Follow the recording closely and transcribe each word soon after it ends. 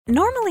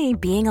Normally,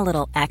 being a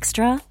little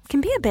extra can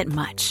be a bit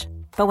much,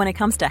 but when it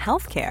comes to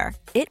healthcare,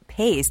 it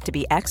pays to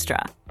be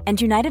extra. And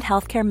United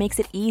Healthcare makes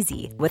it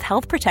easy with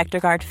Health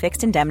Protector Guard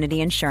fixed indemnity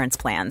insurance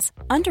plans.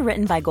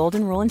 Underwritten by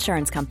Golden Rule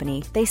Insurance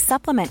Company, they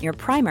supplement your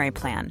primary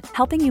plan,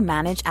 helping you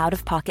manage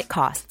out-of-pocket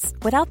costs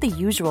without the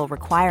usual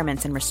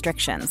requirements and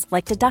restrictions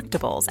like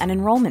deductibles and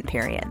enrollment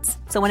periods.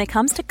 So when it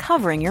comes to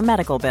covering your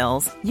medical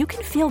bills, you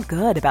can feel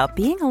good about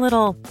being a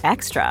little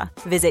extra.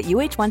 Visit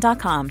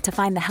uh1.com to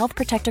find the Health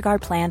Protector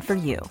Guard plan for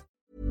you.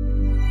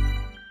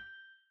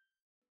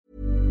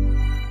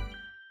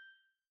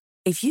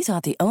 If you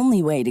thought the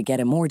only way to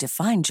get a more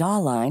defined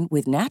jawline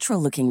with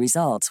natural-looking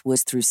results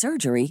was through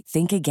surgery,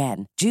 think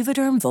again.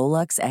 Juvederm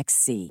Volux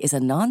XC is a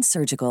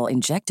non-surgical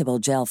injectable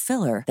gel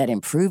filler that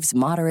improves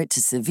moderate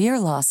to severe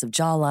loss of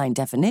jawline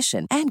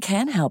definition and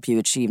can help you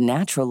achieve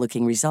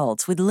natural-looking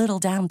results with little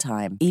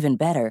downtime. Even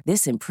better,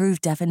 this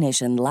improved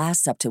definition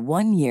lasts up to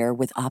 1 year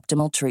with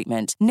optimal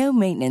treatment. No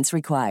maintenance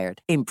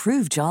required.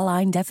 Improve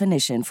jawline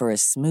definition for a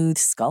smooth,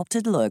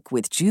 sculpted look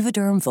with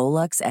Juvederm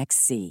Volux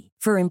XC.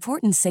 For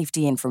important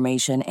safety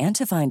information and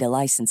to find a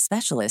licensed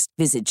specialist,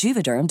 visit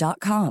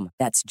Juvederm.com.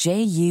 That's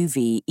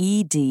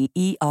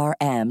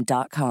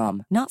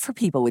Juvederm.com. Not for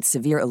people with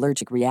severe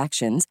allergic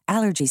reactions,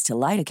 allergies to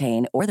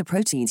lidocaine, or the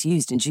proteins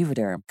used in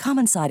Juvederm.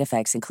 Common side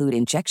effects include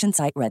injection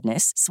site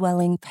redness,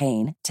 swelling,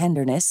 pain,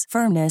 tenderness,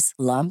 firmness,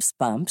 lumps,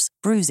 bumps,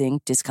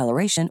 bruising,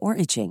 discoloration, or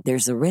itching.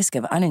 There's a risk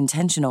of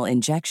unintentional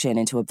injection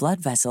into a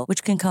blood vessel,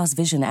 which can cause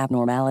vision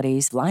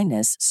abnormalities,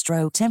 blindness,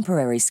 stroke,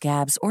 temporary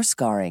scabs, or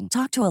scarring.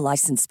 Talk to a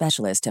licensed specialist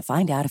to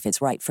find out if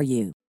it's right for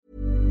you.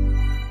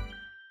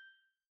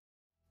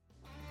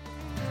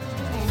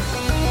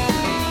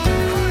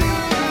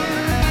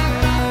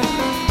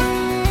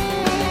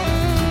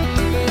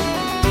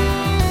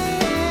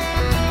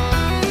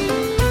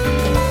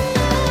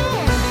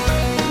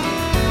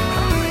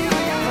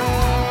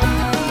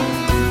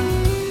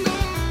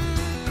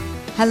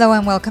 Hello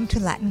and welcome to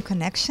Latin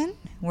Connection.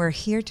 We're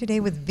here today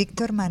with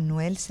Víctor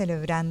Manuelle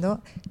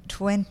celebrando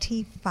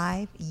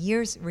 25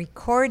 years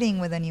recording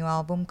with a new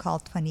album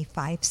called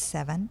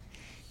 25/7.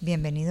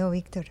 Bienvenido,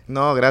 Víctor.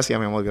 No, gracias,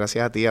 mi amor.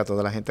 Gracias a ti y a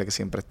toda la gente que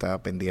siempre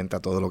está pendiente a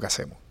todo lo que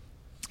hacemos.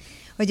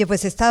 Oye,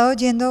 pues he estado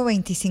oyendo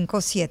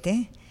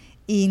 25/7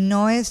 y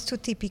no es tu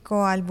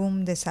típico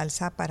álbum de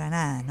salsa para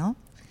nada, ¿no?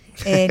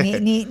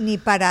 Ni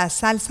para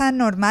salsa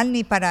normal,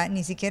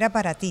 ni siquiera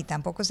para ti.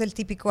 Tampoco es el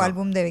típico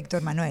álbum de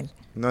Víctor Manuelle.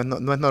 No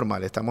es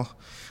normal. Estamos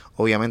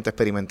obviamente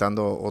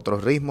experimentando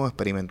otros ritmos,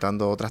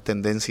 experimentando otras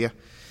tendencias,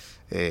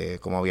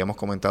 como habíamos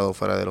comentado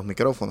fuera de los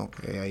micrófonos.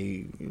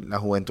 La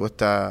juventud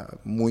está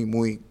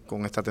muy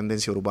con esta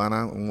tendencia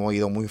urbana, un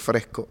oído muy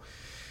fresco,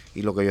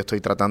 y lo que yo estoy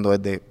tratando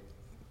es de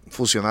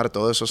fusionar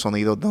todos esos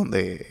sonidos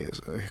donde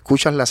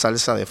escuchas la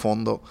salsa de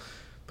fondo,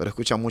 pero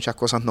escuchas muchas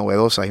cosas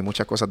novedosas y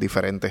muchas cosas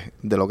diferentes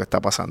de lo que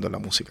está pasando en la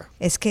música.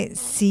 Es que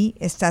sí,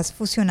 estás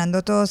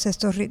fusionando todos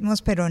estos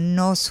ritmos, pero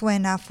no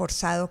suena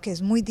forzado, que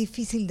es muy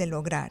difícil de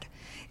lograr.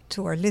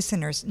 To our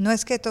listeners, no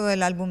es que todo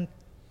el álbum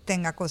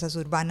tenga cosas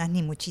urbanas,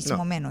 ni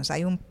muchísimo menos.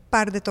 Hay un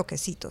par de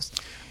toquecitos.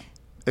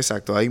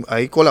 Exacto,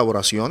 hay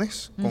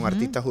colaboraciones con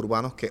artistas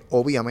urbanos que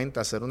obviamente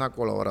hacer una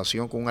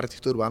colaboración con un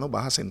artista urbano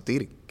vas a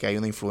sentir que hay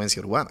una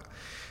influencia urbana.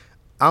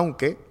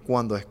 Aunque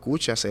cuando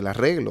escuchas el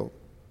arreglo,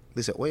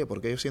 dices, oye, ¿por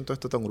qué yo siento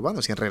esto tan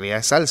urbano? Si en realidad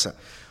es salsa.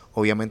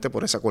 Obviamente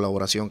por esa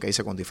colaboración que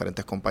hice con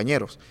diferentes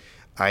compañeros.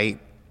 Hay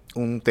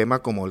un tema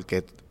como el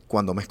que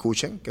Cuando me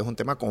escuchen, que es un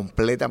tema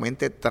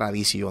completamente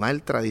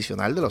tradicional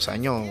de los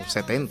años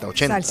 70,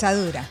 80.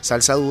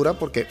 Salsa dura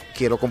porque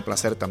quiero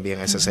complacer también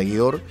a ese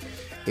seguidor.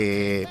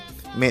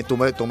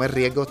 Tomé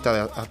riesgo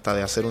hasta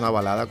de hacer una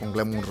balada con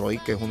Glenn Monroy,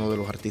 que es uno de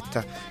los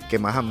artistas que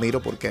más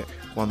admiro, porque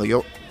cuando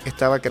yo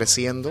estaba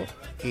creciendo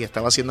y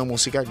estaba haciendo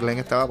música, Glenn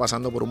estaba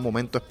pasando por un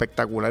momento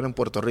espectacular en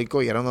Puerto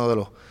Rico y era uno de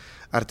los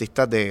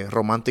artistas de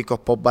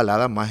románticos pop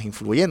baladas más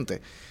influyentes.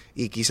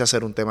 Y quise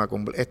hacer un tema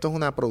con... Esto es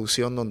una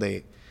producción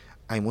donde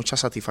hay mucha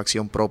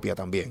satisfacción propia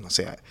también. O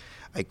sea,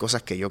 hay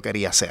cosas que yo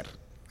quería hacer.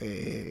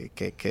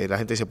 Que la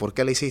gente dice, ¿por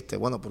qué la hiciste?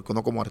 Bueno, porque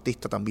uno como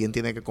artista también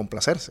tiene que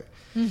complacerse.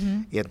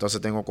 Y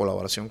entonces tengo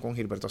colaboración con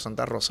Gilberto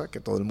Santa Rosa,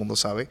 que todo el mundo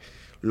sabe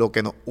lo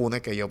que nos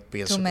une, que yo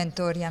pienso. Tu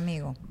mentor y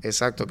amigo.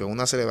 Exacto, que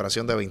una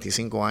celebración de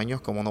 25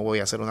 años, ¿cómo no voy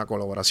a hacer una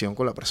colaboración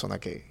con la persona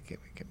que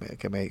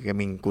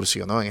me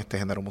incursionó en este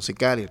género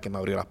musical y el que me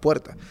abrió las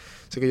puertas?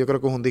 Así que yo creo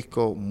que es un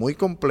disco muy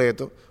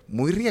completo,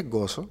 muy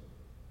riesgoso,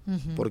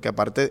 porque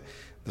aparte,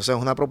 o sea,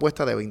 es una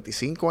propuesta de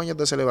 25 años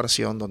de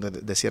celebración donde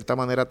de cierta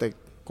manera te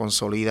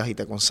consolidas y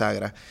te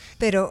consagras.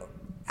 Pero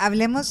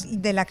hablemos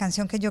de la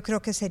canción que yo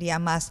creo que sería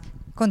más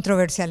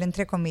controversial,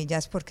 entre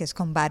comillas, porque es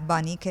con Bad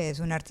Bunny, que es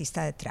un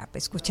artista de trap.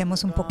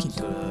 Escuchemos un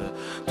poquito.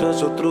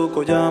 Esos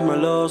trucos ya me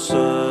los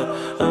sé,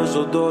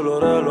 esos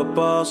dolores los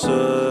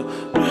pasé.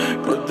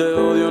 Que te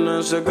odio en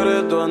el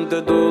secreto,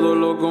 ante todo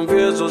lo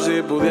confieso.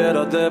 Si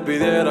pudiera te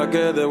pidiera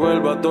que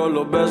devuelva todos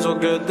los besos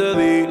que te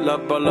di, las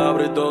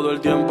palabras y todo el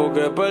tiempo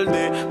que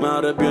perdí. Me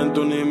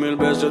arrepiento ni 1000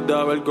 veces de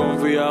haber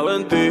confiado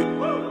en ti.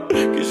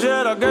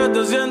 Quisiera que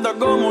te sientas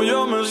como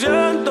yo me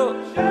siento.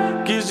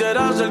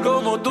 Quisiera ser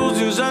como tú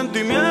sin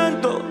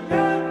sentimiento.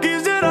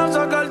 Quisiera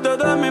sacarte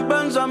de mi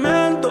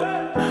pensamiento.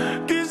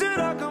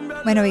 Quisiera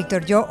cambiar. Bueno,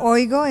 Víctor, yo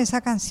oigo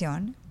esa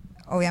canción.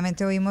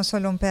 Obviamente oímos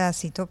solo un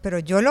pedacito, pero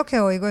yo lo que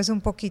oigo es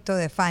un poquito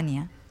de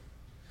Fania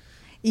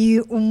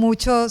y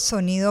mucho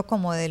sonido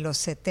como de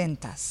los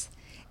 70s.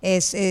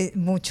 Es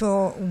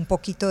un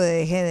poquito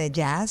de eje de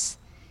jazz.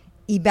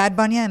 Y Bad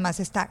Bunny además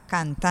está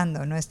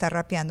cantando, no está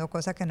rapeando,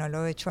 cosa que no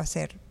lo he hecho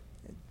hacer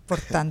por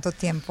tanto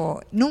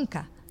tiempo,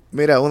 nunca.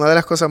 Mira, una de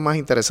las cosas más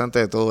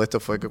interesantes de todo esto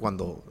fue que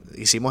cuando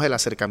hicimos el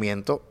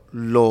acercamiento,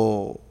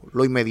 lo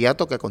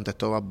inmediato que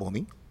contestó Bad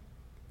Bunny,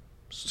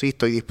 sí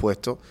estoy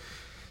dispuesto,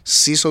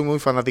 sí soy muy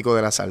fanático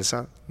de la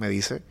salsa, me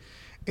dice,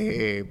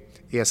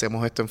 y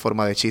hacemos esto en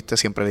forma de chiste,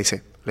 siempre le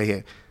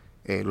dije,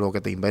 lo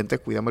que te inventes,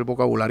 cuídame el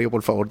vocabulario,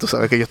 por favor, tú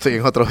sabes que yo estoy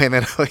en otro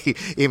género,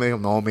 y me dijo,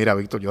 no, mira,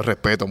 Víctor, yo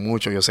respeto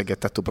mucho, yo sé que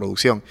esta es tu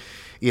producción,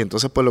 y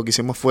entonces pues lo que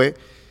hicimos fue,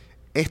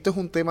 esto es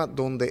un tema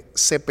donde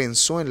se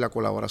pensó en la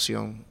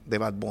colaboración de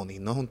Bad Bunny,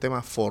 no es un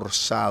tema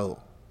forzado,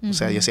 o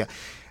sea, yo decía,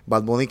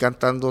 Bad Bunny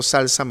cantando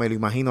salsa, me lo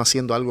imagino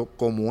haciendo algo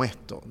como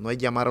esto, no es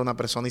llamar a una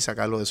persona y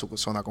sacarlo de su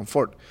zona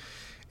confort.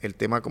 El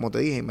tema, como te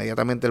dije,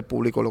 inmediatamente el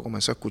público lo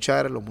comenzó a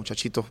escuchar, los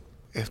muchachitos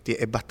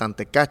es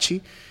bastante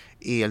catchy,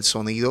 y el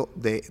sonido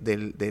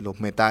de los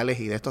metales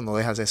y de esto no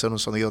deja de ser un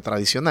sonido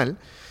tradicional,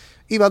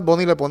 y Bad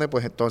Bunny le pone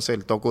pues entonces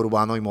el toque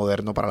urbano y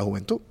moderno para la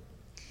juventud.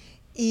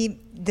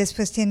 Y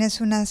después tienes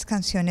unas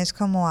canciones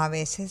como a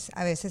veces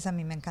a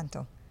mí me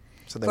encantó.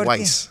 Esa es de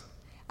Wise.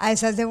 Ah,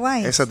 esa es de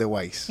Wise. Esa es de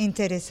Wise.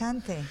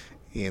 Interesante.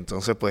 Y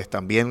entonces pues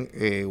también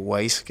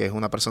Wise, que es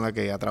una persona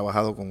que ha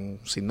trabajado con un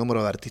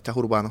sinnúmero de artistas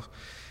urbanos,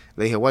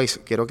 le dije,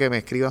 Wise, quiero que me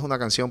escribas una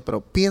canción, pero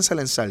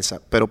piénsala en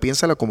salsa, pero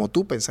piénsala como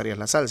tú pensarías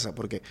la salsa,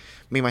 porque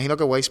me imagino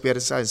que Wise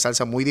piensa en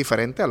salsa muy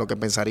diferente a lo que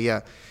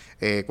pensaría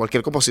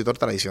cualquier compositor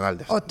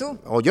tradicional. O tú.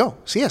 O yo,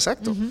 sí,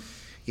 exacto.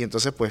 Y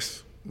entonces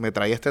pues me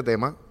traía este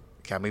tema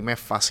que a mí me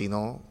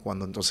fascinó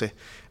cuando entonces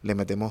le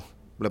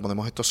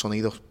ponemos estos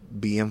sonidos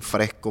bien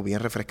frescos,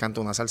 bien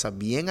refrescantes, una salsa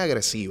bien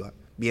agresiva,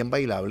 bien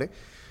bailable,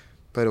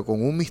 pero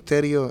con un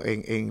misterio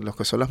en lo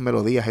que son las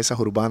melodías esas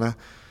urbanas,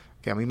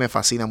 que a mí me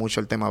fascina mucho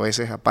el tema a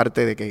veces,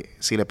 aparte de que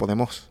si le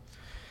ponemos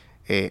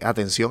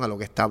atención a lo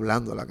que está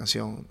hablando la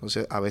canción,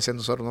 entonces a veces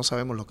nosotros no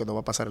sabemos lo que nos va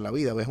a pasar en la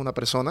vida. Ves una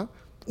persona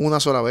una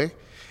sola vez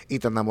y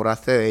te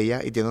enamoraste de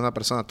ella, y tiene una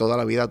persona toda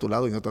la vida a tu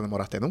lado y no te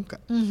enamoraste nunca.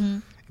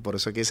 Y por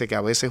eso es que dice que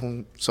a veces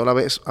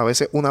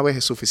una vez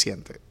es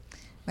suficiente.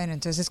 Bueno,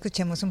 entonces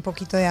escuchemos un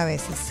poquito de a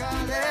veces.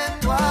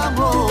 De tu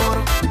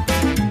amor,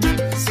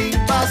 sin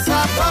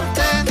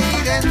pasaporte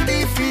ni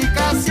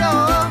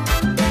identificación,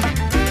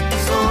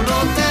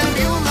 solo te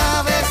vi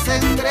una vez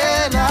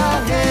entre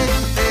la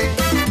gente,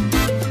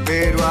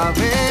 pero a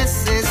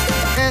veces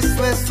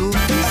eso es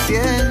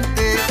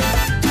suficiente.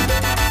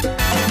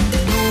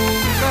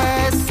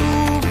 Nunca es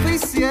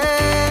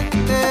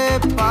suficiente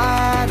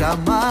para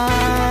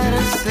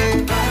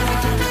amarse.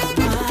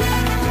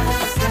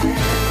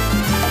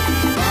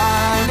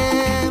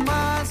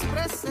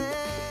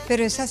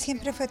 Pero esa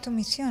siempre fue tu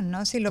misión,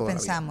 ¿no? Si lo Todavía.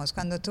 pensamos.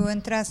 Cuando tú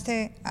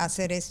entraste a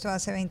hacer esto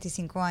hace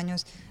 25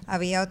 años,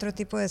 había otro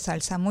tipo de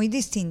salsa muy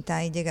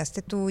distinta, y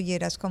llegaste tú y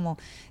eras como,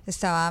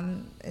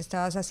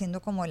 estabas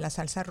haciendo como la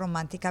salsa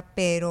romántica,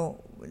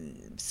 pero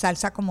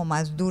salsa como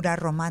más dura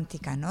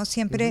romántica, ¿no?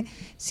 Siempre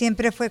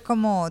fue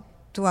como,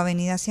 tu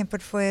avenida siempre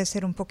fue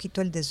ser un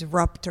poquito el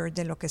disruptor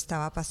de lo que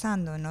estaba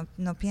pasando,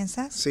 ¿no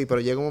piensas? Sí, pero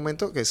llega un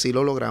momento que sí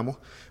lo logramos,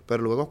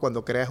 pero luego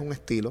cuando creas un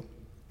estilo,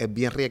 es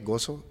bien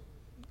riesgoso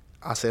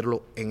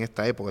hacerlo en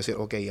esta época, es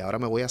decir, ok, ahora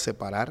me voy a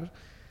separar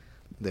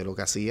de lo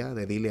que hacía,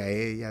 de dile a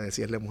ella,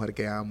 decirle mujer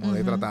que amo,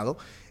 de tratado,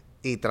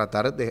 y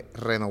tratar de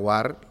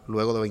renovar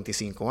luego de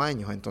 25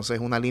 años. Entonces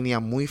es una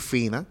línea muy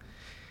fina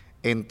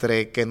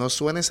entre que no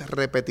suenes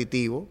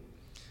repetitivo,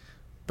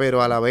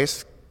 pero a la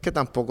vez que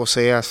tampoco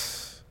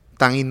seas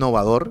tan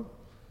innovador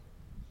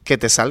que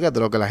te salgas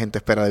de lo que la gente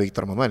espera de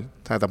Víctor Manuelle.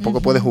 O sea,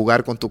 tampoco puedes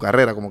jugar con tu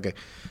carrera como que,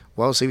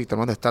 wow, sí, Víctor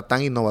Manuelle está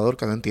tan innovador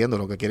que no entiendo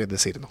lo que quieres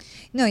decirnos.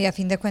 No, y a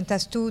fin de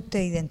cuentas tú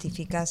te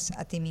identificas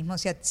a ti mismo. O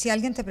sea, si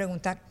alguien te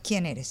pregunta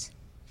quién eres,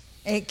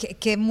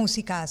 ¿qué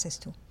música haces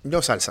tú?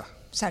 Yo salsa.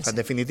 Salsa. O sea,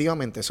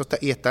 definitivamente. Eso está,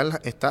 y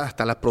está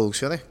hasta las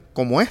producciones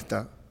como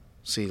esta,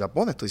 si la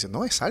pones, tú dices,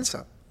 no, es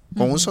salsa.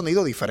 Con un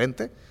sonido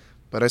diferente,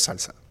 pero es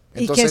salsa.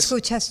 Entonces, ¿y qué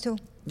escuchas tú?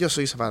 Yo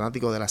soy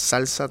fanático de la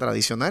salsa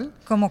tradicional.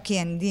 ¿Como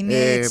quién?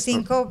 Dime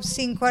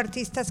cinco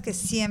artistas que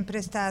siempre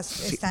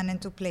están en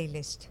tu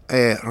playlist.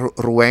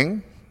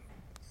 Rubén,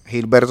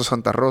 Gilberto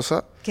Santa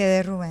Rosa. ¿Qué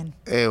de Rubén?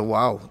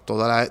 Wow,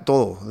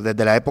 todo,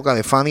 desde la época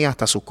de Fania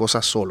hasta sus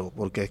cosas solo,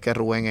 porque es que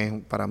Rubén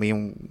es para mí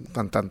un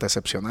cantante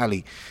excepcional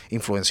y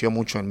influenció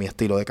mucho en mi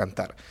estilo de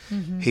cantar.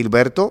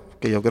 Gilberto,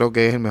 que yo creo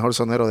que es el mejor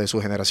sonero de su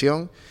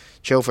generación.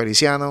 Cheo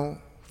Feliciano,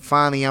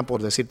 Fania,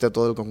 por decirte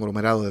todo el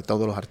conglomerado de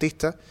todos los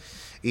artistas.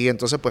 Y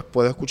entonces pues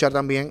puedo escuchar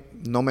también,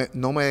 no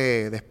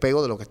me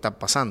despego de lo que está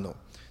pasando.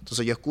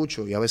 Entonces yo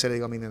escucho y a veces le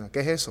digo a mi nena,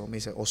 ¿qué es eso? Me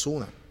dice,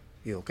 Ozuna.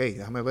 Y yo, ok,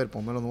 déjame ver,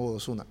 ponme lo nuevo de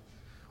Ozuna.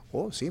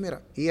 oh, sí,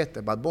 mira, y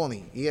Bad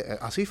Bunny. Y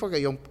así fue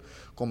que yo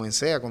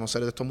comencé a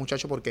conocer de estos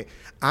muchachos, porque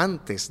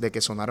antes de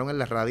que sonaron en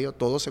la radio,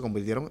 todos se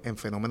convirtieron en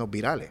fenómenos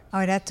virales.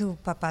 Ahora tu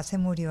papá se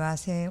murió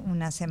hace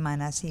unas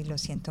semanas y lo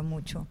siento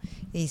mucho.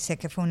 Y sé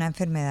que fue una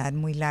enfermedad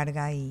muy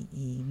larga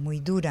y muy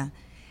dura.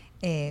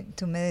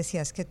 Tú me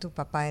decías que tu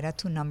papá era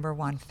tu number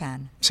one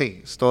fan.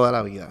 Sí, toda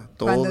la vida.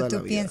 Cuando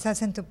tú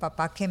piensas en tu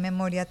papá, ¿qué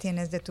memoria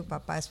tienes de tu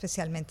papá,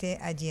 especialmente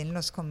allí en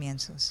los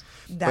comienzos?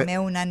 Dame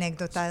una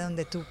anécdota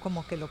donde tú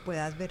como que lo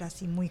puedas ver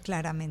así muy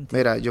claramente.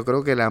 Mira, yo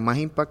creo que la más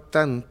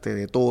impactante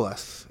de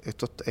todas,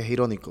 esto es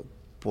irónico,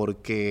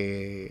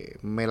 porque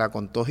me la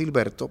contó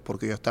Gilberto,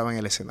 porque yo estaba en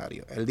el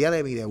escenario. El día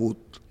de mi debut,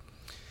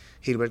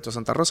 Gilberto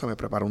Santa Rosa me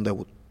preparó un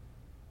debut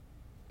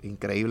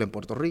increíble en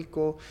Puerto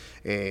Rico.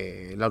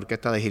 La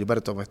orquesta de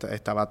Gilberto me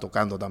estaba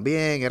tocando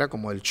también. Era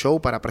como el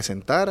show para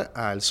presentar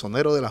al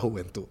sonero de la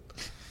juventud.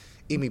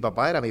 Y mi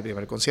papá era mi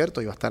primer concierto,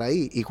 iba a estar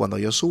ahí. Y cuando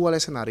yo subo al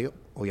escenario,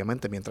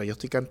 obviamente mientras yo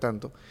estoy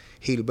cantando,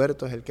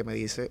 Gilberto es el que me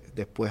dice,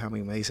 después a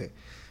mí me dice,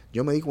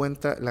 yo me di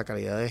cuenta la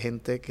calidad de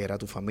gente que era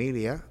tu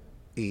familia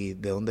y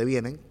de dónde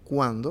vienen,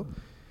 cuando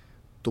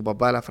tu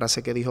papá, la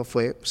frase que dijo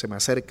fue, se me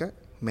acerca,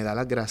 me da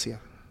las gracias.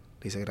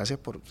 Dice, gracias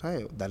por,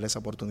 ¿sabes?, darle esa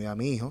oportunidad a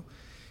mi hijo.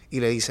 Y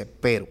le dice,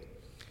 pero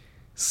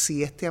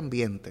si este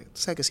ambiente,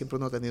 tú sabes que siempre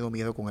uno ha tenido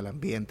miedo con el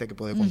ambiente que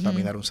puede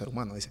contaminar a un ser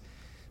humano. Dice,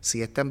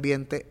 si este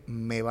ambiente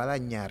me va a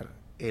dañar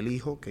el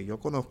hijo que yo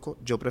conozco,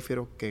 yo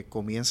prefiero que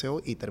comience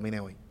hoy y termine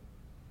hoy.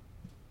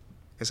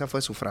 Esa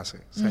fue su frase.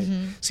 O sea,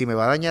 si me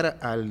va a dañar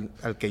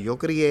al que yo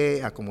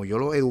crié, a como yo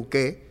lo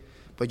eduqué,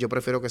 pues yo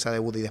prefiero que sea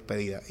debut y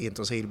despedida. Y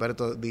entonces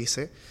Gilberto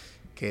dice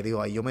que,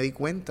 digo, ahí yo me di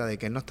cuenta de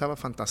que él no estaba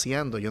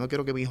fantaseando. Yo no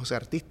quiero que mi hijo sea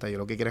artista, yo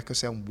lo que quiero es que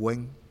sea un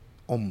buen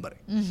hombre.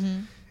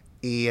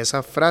 Y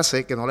esa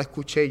frase, que no la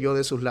escuché yo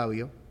de sus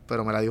labios,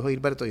 pero me la dijo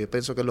Gilberto, yo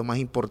pienso que es lo más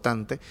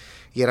importante,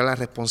 y era la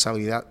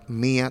responsabilidad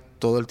mía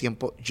todo el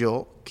tiempo.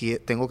 Yo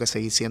tengo que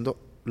seguir siendo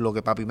lo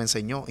que papi me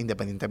enseñó,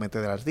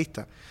 independientemente del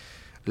artista.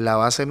 La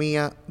base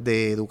mía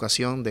de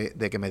educación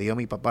de que me dio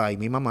mi papá y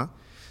mi mamá,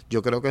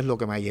 yo creo que es lo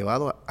que me ha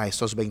llevado a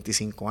esos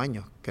 25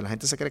 años, que la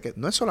gente se cree que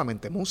no es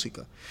solamente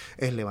música,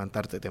 es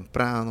levantarte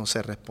temprano,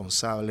 ser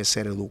responsable,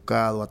 ser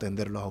educado,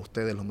 atenderlos a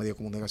ustedes, los medios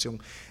de comunicación,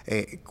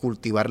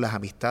 cultivar las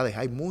amistades.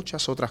 Hay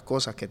muchas otras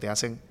cosas que te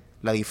hacen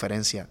la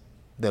diferencia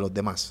de los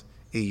demás.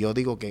 Y yo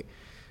digo que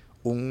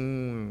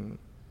un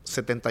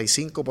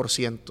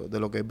 75% de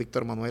lo que es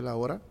Víctor Manuelle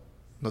ahora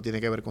no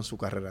tiene que ver con su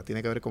carrera,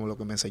 tiene que ver con lo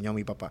que me enseñó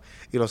mi papá.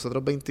 Y los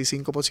otros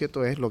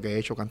 25% es lo que he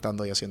hecho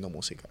cantando y haciendo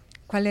música.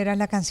 ¿Cuál era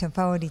la canción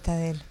favorita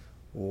de él?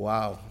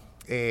 Wow.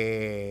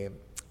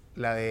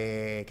 La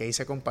de que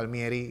hice con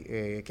Palmieri,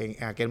 que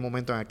en aquel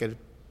momento, en aquel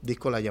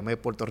disco la llamé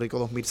Puerto Rico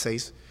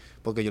 2006,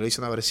 porque yo le hice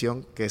una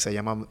versión que se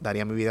llama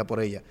Daría mi vida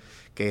por ella,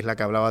 que es la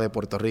que hablaba de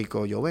Puerto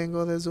Rico. Yo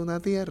vengo desde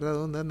una tierra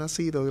donde han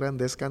nacido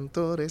grandes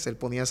cantores. Él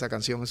ponía esa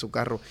canción en su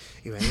carro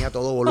y venía a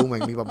todo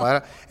volumen. Mi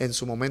papá en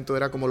su momento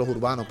era como los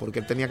urbanos, porque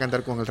él tenía que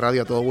andar con el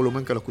radio a todo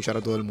volumen, que lo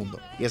escuchara todo el mundo.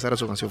 Y esa era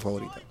su canción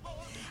favorita.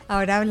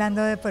 Ahora,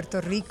 hablando de Puerto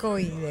Rico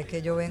y de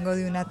que yo vengo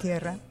de una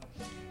tierra,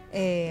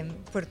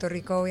 Puerto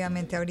Rico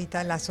obviamente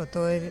ahorita la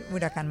azotó el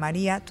huracán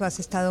María. Tú has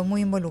estado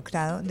muy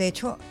involucrado. De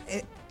hecho,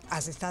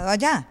 has estado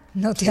allá,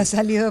 no te has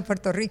salido de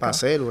Puerto Rico.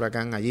 Pasé el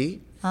huracán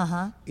allí.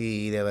 Ajá.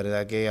 Y de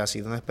verdad que ha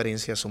sido una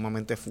experiencia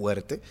sumamente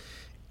fuerte.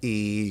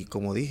 Y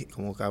como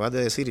acabas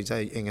de decir,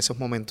 ¿sabes?, en esos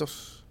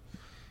momentos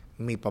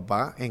mi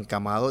papá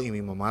encamado y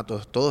mi mamá,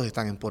 todos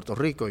están en Puerto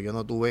Rico. Yo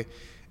no tuve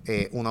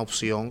una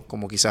opción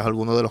como quizás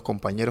algunos de los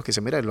compañeros que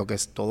dicen, mira, lo que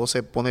todo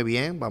se pone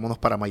bien, vámonos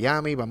para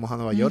Miami, vamos a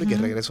Nueva York y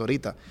regreso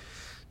ahorita.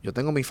 Yo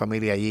tengo mi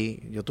familia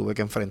allí, yo tuve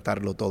que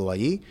enfrentarlo todo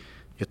allí.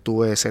 Yo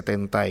estuve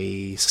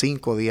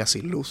 75 días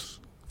sin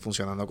luz,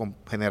 funcionando con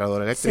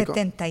generador eléctrico.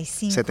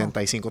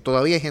 75.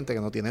 Todavía hay gente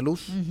que no tiene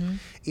luz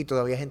y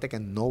todavía hay gente que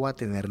no va a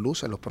tener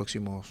luz en los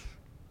próximos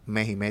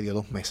mes y medio,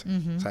 2 meses.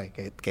 ¿Sabes?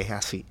 Que es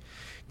así.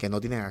 Que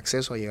no tienen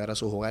acceso a llegar a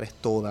sus hogares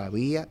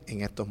todavía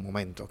en estos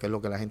momentos, que es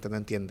lo que la gente no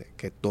entiende,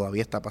 que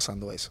todavía está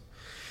pasando eso.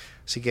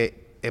 Así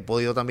que he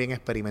podido también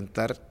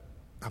experimentar,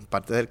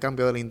 aparte del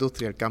cambio de la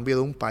industria, el cambio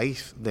de un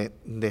país,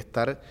 de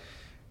estar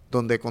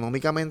donde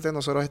económicamente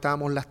nosotros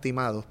estábamos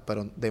lastimados,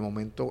 pero de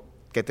momento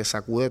que te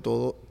sacude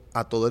todo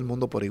a todo el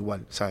mundo por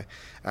igual, ¿sabes?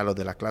 A los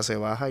de la clase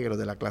baja y a los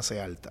de la clase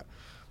alta.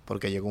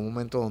 Porque llegó un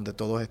momento donde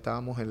todos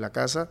estábamos en la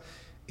casa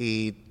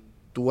y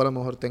tú a lo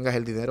mejor tengas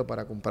el dinero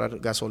para comprar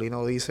gasolina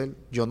o diésel,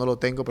 yo no lo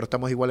tengo, pero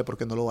estamos iguales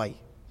porque no lo hay.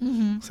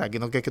 O sea, aquí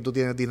no es que tú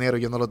tienes dinero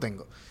y yo no lo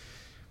tengo.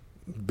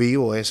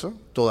 Vivo eso,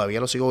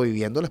 todavía lo sigo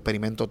viviendo, lo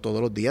experimento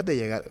todos los días de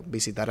llegar a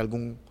visitar a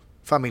algún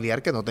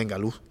familiar que no tenga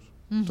luz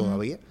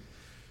todavía.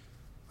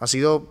 Ha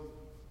sido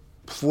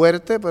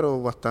fuerte,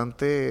 pero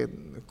bastante, es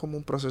como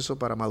un proceso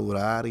para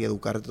madurar y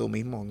educarte tú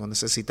mismo. No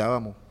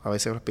necesitábamos, a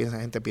veces la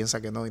gente piensa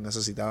que no, y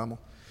necesitábamos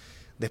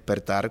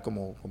despertar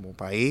como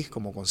país,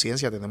 como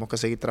conciencia. Tenemos que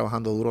seguir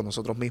trabajando duro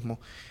nosotros mismos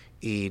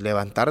y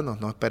levantarnos,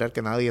 no esperar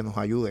que nadie nos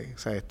ayude. O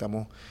sea,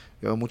 yo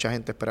veo mucha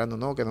gente esperando,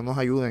 no, que no nos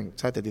ayuden. O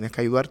sea, te tienes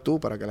que ayudar tú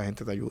para que la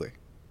gente te ayude.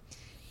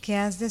 ¿Qué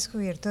has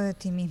descubierto de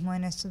ti mismo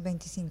en estos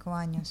 25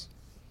 años?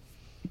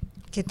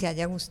 Que te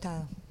haya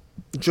gustado.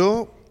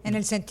 Yo, En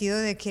el sentido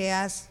de que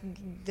has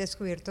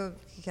descubierto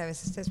que a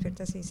veces te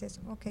despiertas y dices,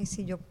 ok,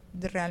 sí, yo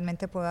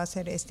realmente puedo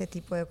hacer este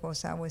tipo de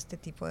cosa o este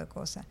tipo de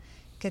cosa.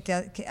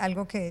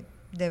 Algo que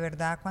de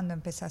verdad cuando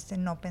empezaste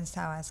no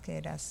pensabas que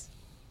eras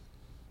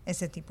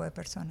ese tipo de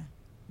persona.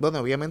 bueno,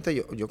 obviamente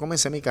yo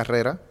comencé mi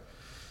carrera,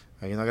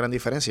 hay una gran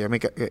diferencia.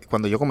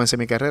 Cuando yo comencé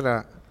mi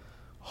carrera,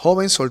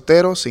 joven,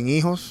 soltero, sin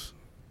hijos,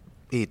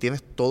 y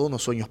tienes todos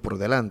unos sueños por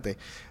delante.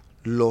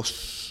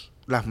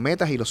 Las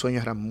metas y los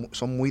sueños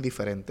son muy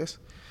diferentes.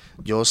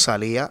 Yo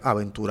salía a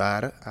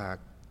aventurar, a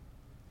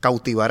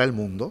cautivar al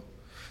mundo,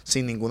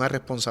 sin ninguna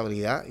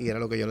responsabilidad, y era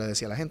lo que yo le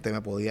decía a la gente.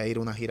 Me podía ir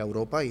a una gira a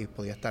Europa y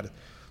podía estar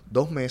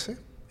 2 meses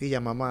y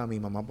llamaba a mi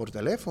mamá por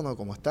teléfono,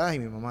 ¿cómo estás? Y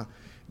mi mamá,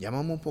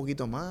 llámame un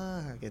poquito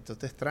más, que esto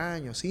te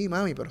extraño. Sí,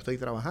 mami, pero estoy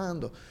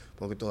trabajando,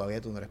 porque todavía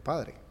tú no eres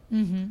padre.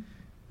 Uh-huh.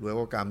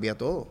 Luego cambia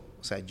todo.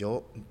 O sea,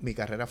 mi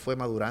carrera fue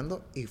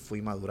madurando y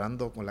fui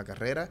madurando con la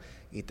carrera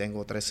y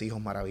tengo 3 hijos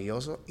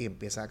maravillosos y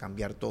empieza a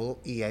cambiar todo,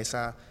 y a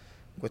esa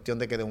cuestión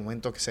de que de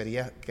momento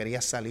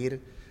querías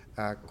salir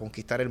a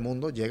conquistar el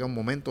mundo, llega un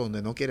momento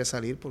donde no quieres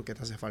salir porque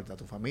te hace falta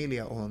tu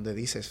familia, o donde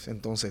dices,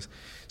 entonces,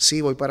 sí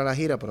voy para la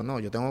gira, pero no,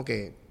 yo tengo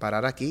que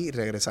parar aquí y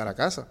regresar a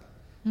casa.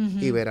 Uh-huh.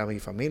 Y ver a mi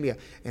familia.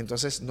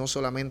 Entonces no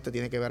solamente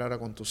tiene que ver ahora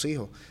con tus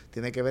hijos,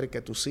 tiene que ver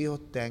que tus hijos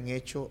te han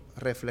hecho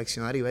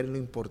reflexionar y ver lo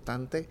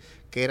importante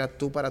que eras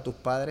tú para tus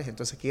padres,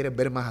 entonces quieres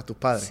ver más a tus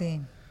padres. Sí.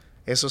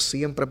 Eso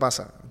siempre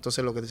pasa.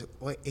 Entonces lo que dice,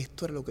 oye,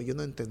 esto era lo que yo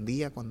no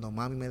entendía cuando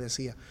mami me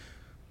decía,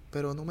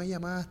 pero no me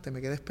llamaste,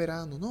 me quedé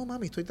esperando. No,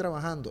 mami, estoy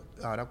trabajando.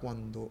 Ahora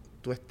cuando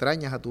tú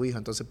extrañas a tu hijo,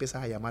 entonces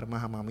empiezas a llamar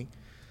más a mami.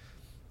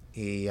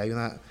 Y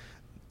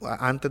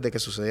antes de que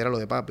sucediera lo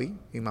de papi,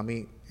 y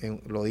mami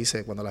lo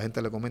dice, cuando la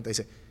gente le comenta,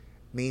 dice,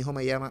 mi hijo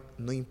me llama,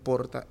 no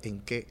importa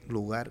en qué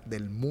lugar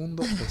del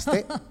mundo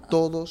esté,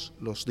 todos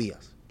los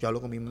días. Yo hablo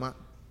con mi mamá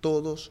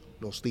todos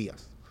los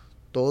días.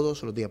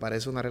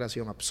 Parece una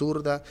relación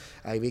absurda.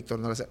 Ay, Víctor,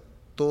 no lo sé.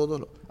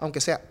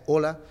 Aunque sea,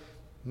 hola,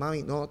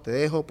 mami, no, te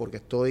dejo porque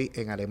estoy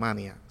en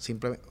Alemania.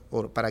 Simplemente,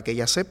 para que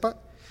ella sepa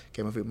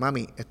que me fui.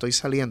 Mami, estoy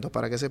saliendo,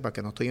 para que sepa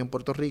que no estoy en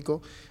Puerto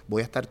Rico,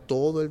 voy a estar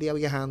todo el día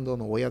viajando,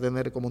 no voy a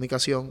tener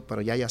comunicación,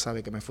 pero ya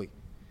sabe que me fui.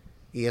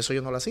 Y eso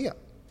yo no lo hacía.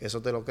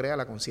 Eso te lo crea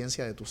la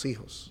conciencia de tus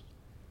hijos.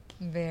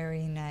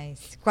 Very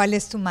nice. ¿Cuál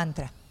es tu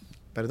mantra?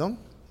 ¿Perdón?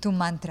 Tu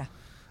mantra.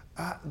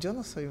 Yo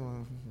no soy...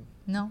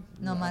 No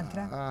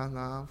mantra.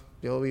 No.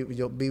 Yo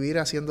vivir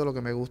haciendo lo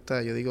que me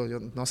gusta, yo digo, yo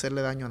no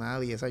hacerle daño a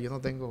nadie, yo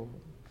no tengo...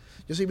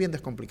 Yo soy bien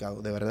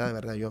descomplicado, de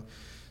verdad, yo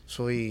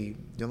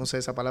no sé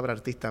esa palabra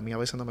artista, a mí a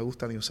veces no me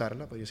gusta ni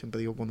usarla, pero yo siempre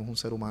digo que uno es un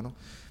ser humano,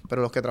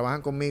 pero los que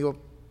trabajan conmigo,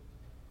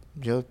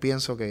 yo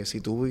pienso que si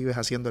tú vives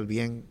haciendo el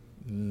bien,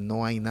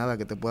 no hay nada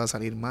que te pueda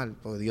salir mal,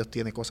 porque Dios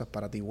tiene cosas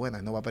para ti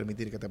buenas y no va a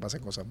permitir que te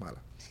pasen cosas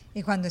malas.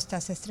 ¿Y cuando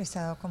estás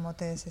estresado, cómo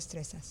te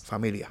desestresas?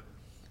 ¿Familia?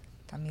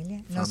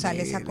 ¿No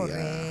sales a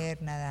correr,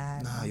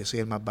 nadar? No, yo soy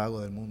el más vago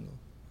del mundo.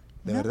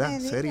 De no verdad,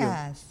 me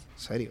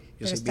serio.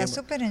 Pero estás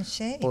súper en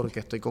shape.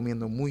 Porque estoy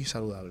comiendo muy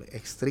saludable,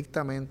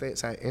 estrictamente, o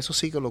sea, eso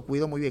sí que lo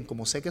cuido muy bien.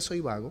 Como sé que soy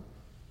vago,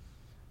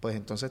 pues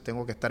entonces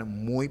tengo que estar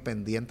muy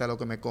pendiente a lo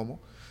que me como,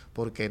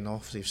 porque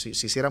no, si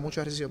hiciera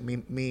mucho ejercicio,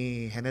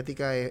 mi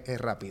genética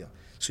es rápida.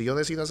 Si yo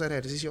decido hacer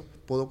ejercicio,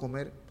 puedo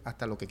comer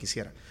hasta lo que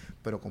quisiera,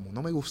 pero como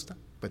no me gusta,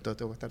 pues entonces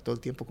tengo que estar todo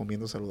el tiempo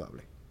comiendo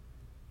saludable.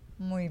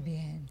 Muy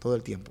bien. Todo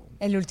el tiempo.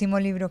 ¿El último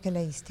libro que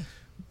leíste?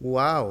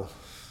 ¡Wow!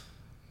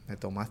 Me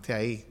tomaste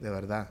ahí, de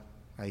verdad.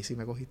 Ahí sí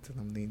me cogiste.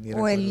 Ni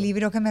 ¿O el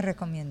libro que me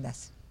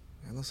recomiendas?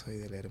 Yo no soy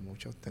de leer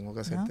mucho, tengo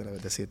que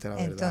decirte la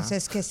verdad.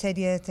 Entonces, ¿qué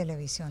serie de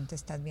televisión te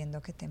estás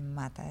viendo que te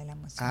mata de la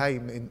emoción?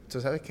 Ay, tú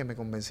sabes que me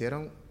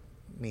convencieron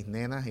mis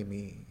nenas y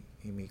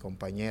mi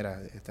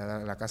compañera. Está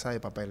La Casa de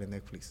Papel en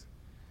Netflix.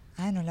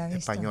 No la he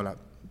visto. Española.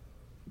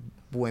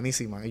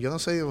 Buenísima. Y yo no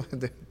soy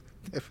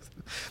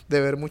de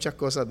ver muchas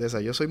cosas de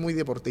esas. Yo soy muy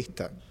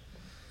deportista.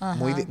 Ajá.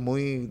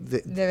 Muy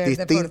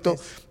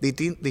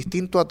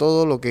distinto a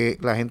todo lo que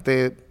la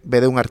gente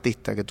ve de un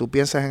artista. Que tú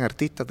piensas en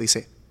artista, te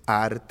dice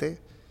arte,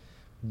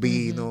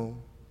 vino,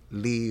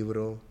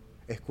 libro,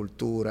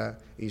 escultura,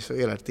 y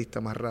soy el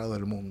artista más raro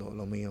del mundo.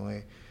 Lo mío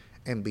es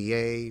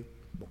NBA,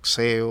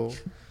 boxeo,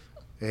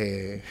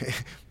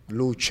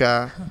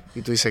 lucha,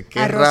 y tú dices, qué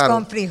arroz raro.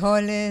 Con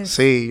frijoles.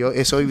 Sí, yo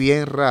soy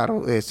bien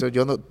raro.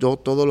 Yo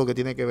todo lo que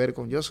tiene que ver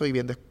con, yo soy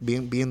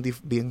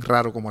bien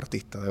raro como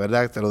artista, de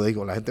verdad te lo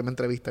digo. La gente me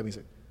entrevista y me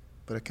dice,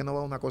 pero es que no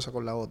va una cosa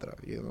con la otra.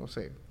 Y yo no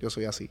sé, yo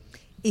soy así.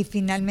 Y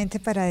finalmente,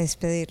 para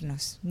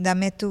despedirnos,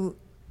 dame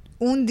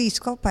un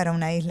disco para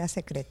una isla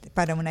secreta,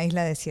 para una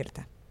isla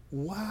desierta.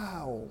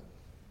 Wow.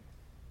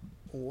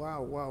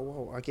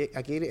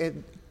 Aquí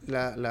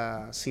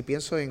si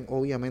pienso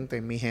obviamente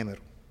en mi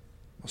género,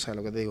 o sea,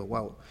 lo que te digo,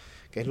 wow,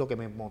 que es lo que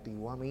me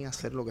motivó a mí a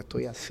hacer lo que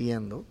estoy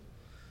haciendo,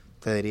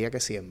 te diría que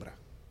Siembra,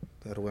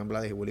 de Rubén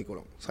Blades y Willy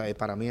Colón. O sea,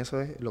 para mí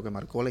eso es lo que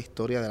marcó la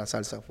historia de la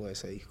salsa, fue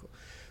ese disco.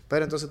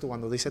 Pero entonces tú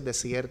cuando dices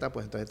desierta,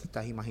 pues entonces te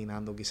estás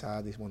imaginando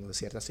quizás, bueno,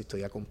 desierta si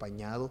estoy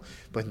acompañado,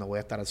 pues no voy a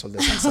estar al son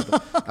de salsa,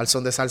 al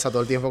son de salsa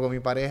todo el tiempo con mi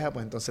pareja,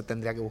 pues entonces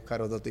tendría que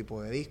buscar otro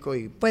tipo de disco.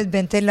 Pues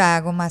ven, te lo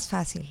hago más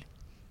fácil.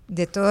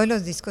 De todos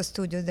los discos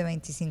tuyos de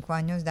 25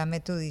 años, dame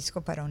tu disco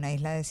para una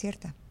isla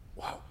desierta.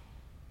 ¡Wow!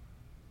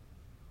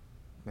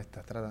 Me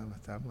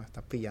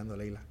estás pillando,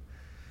 Leila.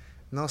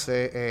 No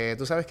sé,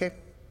 ¿tú sabes qué?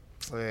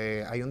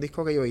 Hay un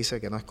disco que yo hice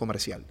que no es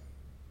comercial,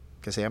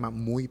 que se llama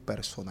Muy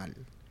Personal.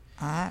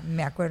 Ah,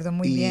 me acuerdo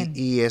muy bien.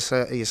 Y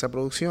esa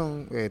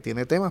producción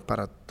tiene temas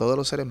para todos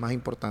los seres más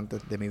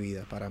importantes de mi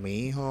vida. Para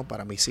mi hijo,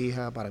 para mis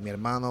hijas, para mi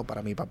hermano,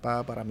 para mi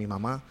papá, para mi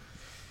mamá.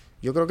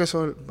 Yo creo que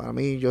eso, para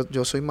mí, yo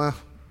soy más,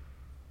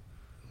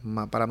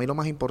 para mí lo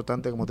más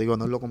importante, como te digo,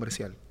 no es lo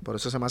comercial. Por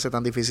eso se me hace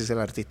tan difícil ser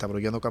artista, pero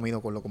yo no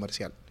camino con lo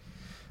comercial.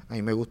 A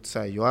mí me gusta, o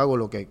sea, yo hago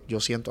lo que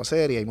yo siento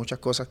hacer y hay muchas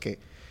cosas que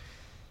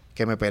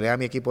me pelea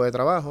mi equipo de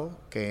trabajo,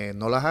 que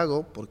no las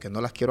hago porque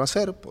no las quiero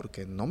hacer,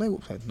 porque no me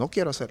gusta, no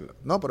quiero hacerlo.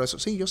 No, pero eso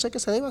sí, yo sé que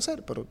se debe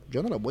hacer, pero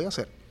yo no las voy a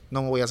hacer.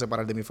 No me voy a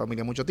separar de mi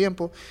familia mucho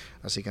tiempo,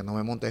 así que no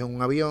me montes en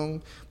un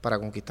avión para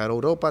conquistar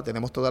Europa.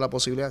 Tenemos toda la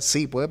posibilidad.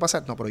 Sí, puede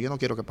pasar. No, pero yo no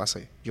quiero que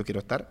pase. Yo quiero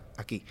estar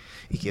aquí.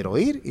 Y quiero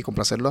ir y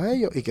complacerlos a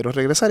ellos. Y quiero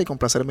regresar y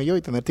complacerme yo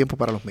y tener tiempo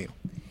para los míos.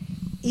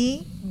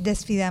 Y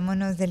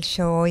despidámonos del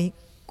show hoy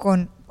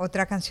con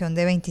otra canción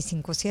de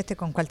 25/7.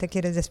 ¿Con cuál te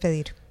quieres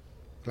despedir?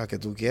 La que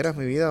tú quieras,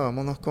 mi vida.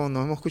 Vámonos con...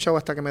 Nos hemos escuchado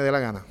Hasta que me dé la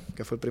gana,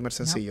 que fue el primer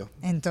sencillo.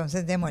 No,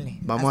 entonces démosle.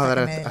 Vamos a dar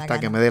Hasta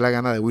que me dé la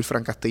gana de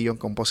Wilfran Castillo, un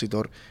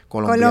compositor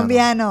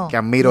colombiano. Que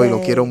admiro y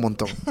lo quiero un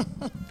montón.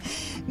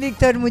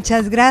 Víctor,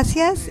 muchas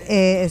gracias.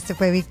 Este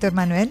fue Víctor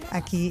Manuelle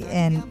aquí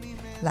en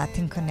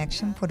Latin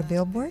Connection por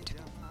Billboard.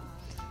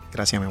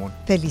 Gracias, mi amor.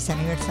 Feliz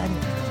aniversario.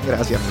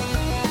 Gracias, mi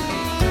amor.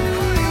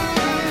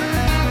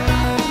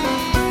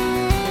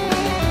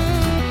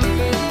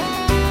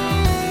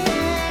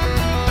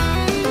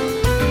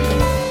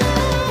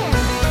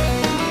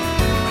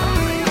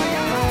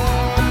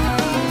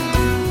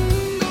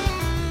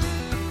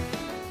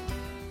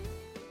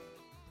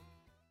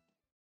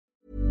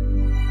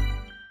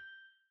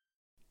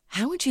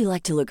 How would you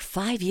like to look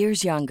 5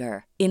 years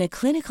younger? In a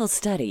clinical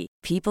study,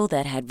 people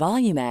that had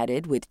volume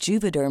added with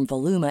Juvederm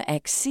Voluma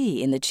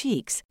XC in the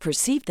cheeks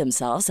perceived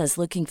themselves as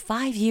looking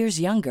 5 years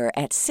younger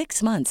at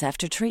 6 months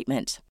after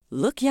treatment.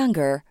 Look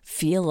younger,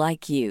 feel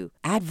like you.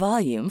 Add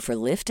volume for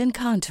lift and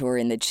contour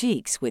in the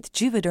cheeks with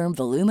Juvederm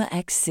Voluma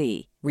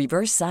XC.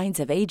 Reverse signs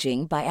of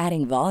aging by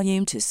adding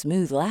volume to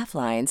smooth laugh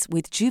lines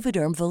with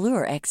Juvederm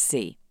Volure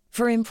XC.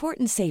 For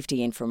important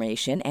safety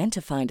information and to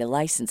find a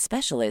licensed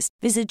specialist,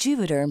 visit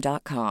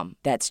Juvederm.com.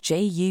 That's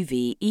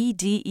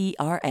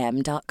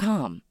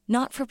JUVEDERM.com.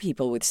 Not for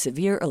people with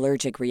severe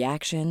allergic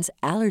reactions,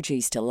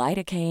 allergies to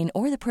lidocaine,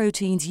 or the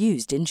proteins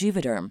used in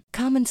Juvederm.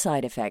 Common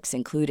side effects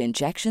include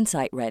injection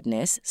site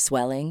redness,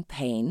 swelling,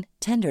 pain,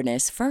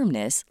 tenderness,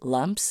 firmness,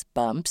 lumps,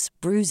 bumps,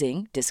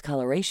 bruising,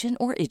 discoloration,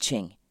 or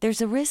itching.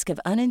 There's a risk of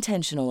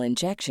unintentional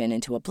injection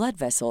into a blood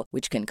vessel,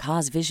 which can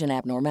cause vision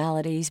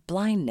abnormalities,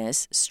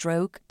 blindness,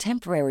 stroke,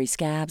 temporary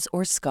scabs,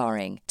 or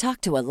scarring.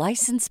 Talk to a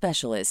licensed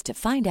specialist to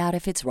find out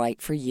if it's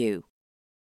right for you.